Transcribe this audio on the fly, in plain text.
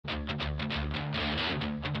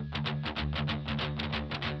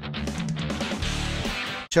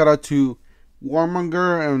Shout out to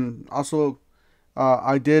Warmonger, and also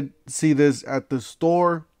I did see this at the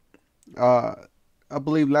store. I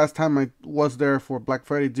believe last time I was there for Black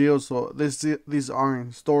Friday deals, so these are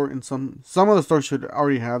in store. In some of the stores should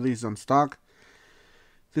already have these on stock.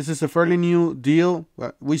 This is a fairly new deal.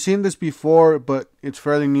 We've seen this before, but it's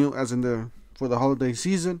fairly new as in for the holiday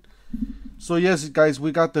season. So yes, guys,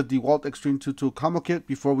 we got the DeWalt XTreme 2 tool combo kit.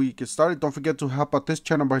 Before we get started, don't forget to help out this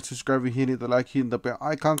channel by subscribing, hitting the like, hitting the bell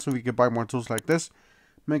icon so we can buy more tools like this,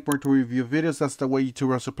 make more tool review videos. That's the way YouTube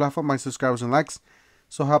runs the platform, my subscribers and likes.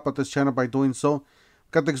 So help out this channel by doing so.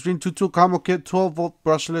 Got the XTreme 2 tool combo kit, 12 volt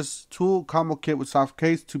brushless tool combo kit with soft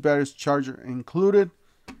case, 2 batteries, charger included.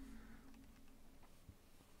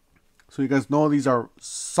 So you guys know these are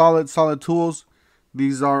solid tools.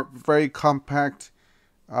 These are very compact,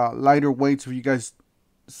 lighter weights. If you guys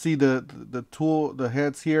see the tool, the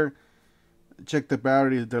heads here, check the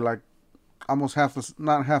batteries. They're like almost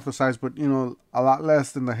not half the size, but you know, a lot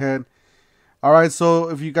less than the head. All right, so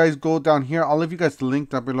if you guys go down here, I'll leave you guys the link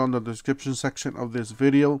down below in the description section of this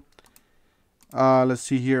video. Let's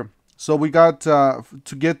see here. So we got to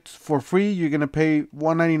get for free, you're gonna pay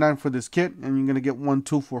 $1.99 for this kit, and you're gonna get 1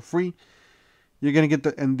 tool for free. You're gonna get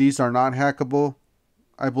and these are not hackable.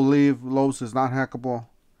 I believe Lowe's is not hackable.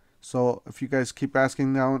 So if you guys keep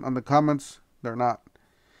asking down on the comments, they're not.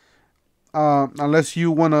 Unless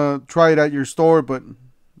you wanna try it at your store, but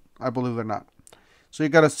I believe they're not. So you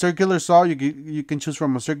got a circular saw. You can choose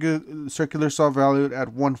from a circular saw valued at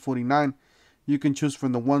 $149. You can choose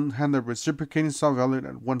from the one-handed reciprocating saw valued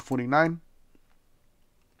at $149.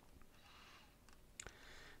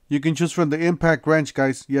 You can choose from the impact wrench,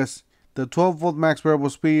 guys. Yes, the 12 volt max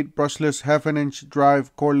variable speed brushless half-inch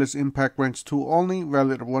drive cordless impact wrench tool only,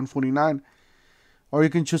 valued at $149. Or you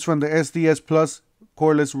can choose from the SDS Plus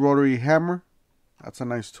cordless rotary hammer. That's a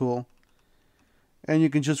nice tool. And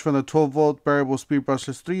you can choose from the 12 volt variable speed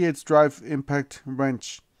brushless 3/8 drive impact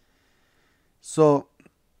wrench. So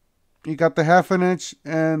you got the half-inch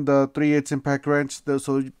and the 3/8 impact wrench.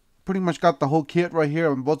 So you pretty much got the whole kit right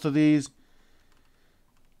here on both of these.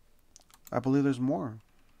 I believe there's more.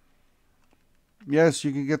 Yes,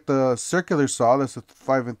 you can get the circular saw. That's a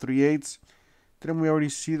 5 3/8. Didn't we already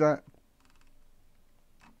see that?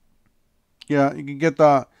 Yeah, you can get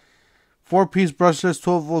the 4-piece brushless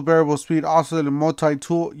 12 volt variable speed oscillator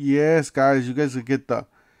multi-tool. Yes, guys, you guys can get the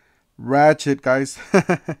ratchet, guys.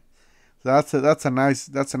 That's a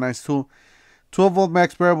nice tool. 12 volt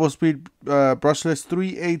max variable speed brushless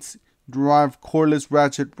 3/8 drive cordless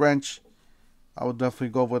ratchet wrench. I would definitely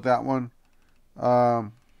go with that one.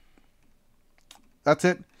 That's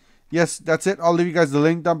it. Yes, that's it. I'll leave you guys the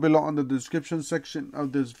link down below in the description section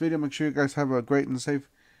of this video. Make sure you guys have a great and safe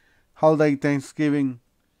holiday, Thanksgiving,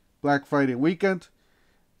 Black Friday weekend,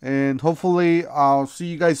 and hopefully I'll see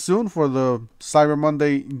you guys soon for the Cyber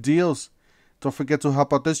Monday deals. Don't forget to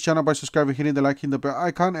help out this channel by subscribing, hitting the like, hitting the bell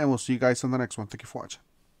icon, and we'll see you guys on the next one. Thank you for watching.